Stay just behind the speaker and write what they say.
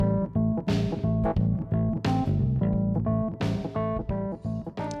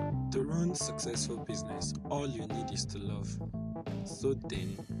any successful business, all you need is to love. So then,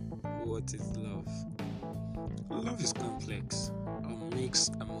 what is love? Love is complex, a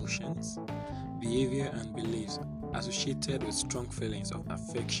mixed emotions, behavior, and beliefs associated with strong feelings of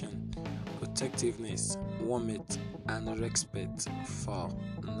affection, protectiveness, warmth, and respect for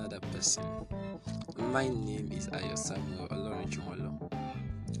another person. My name is Ayo Samuel Olorinjumolo,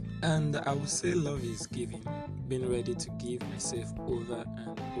 and I would say love is giving, being ready to give myself over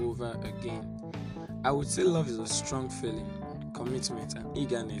and over again. I would say love is a strong feeling, commitment, and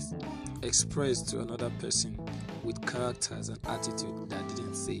eagerness expressed to another person with characters and attitude that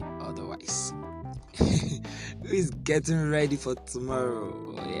didn't say otherwise. Who is getting ready for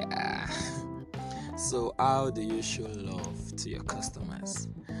tomorrow? Oh, yeah. So, how do you show love to your customers?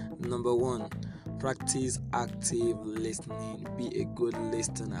 Number one, practice active listening. Be a good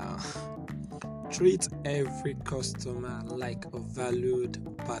listener. Treat every customer like a valued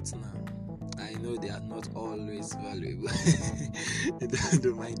partner. I know they are not always valuable.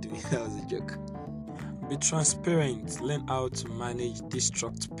 Don't mind me, that was a joke. Be transparent. Learn how to manage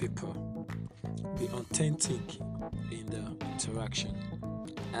distract people. Be authentic in the interaction.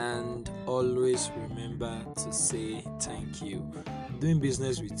 And always remember to say thank you. Doing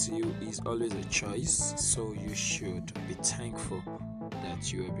business with you is always a choice, so you should be thankful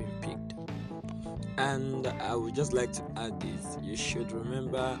that you are being picked. And I would just like to add this: you should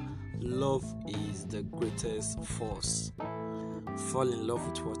remember love is the greatest force. Fall in love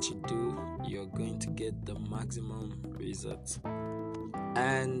with what you do, you're going to get the maximum results.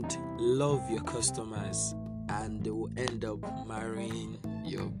 And love your customers, and they will end up marrying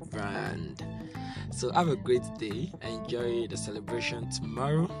your brand. So have a great day. Enjoy the celebration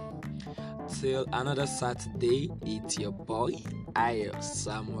tomorrow. Till another Saturday, it's your boy Ayo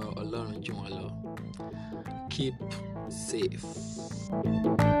Samuel Olorinjumolo. Keep safe.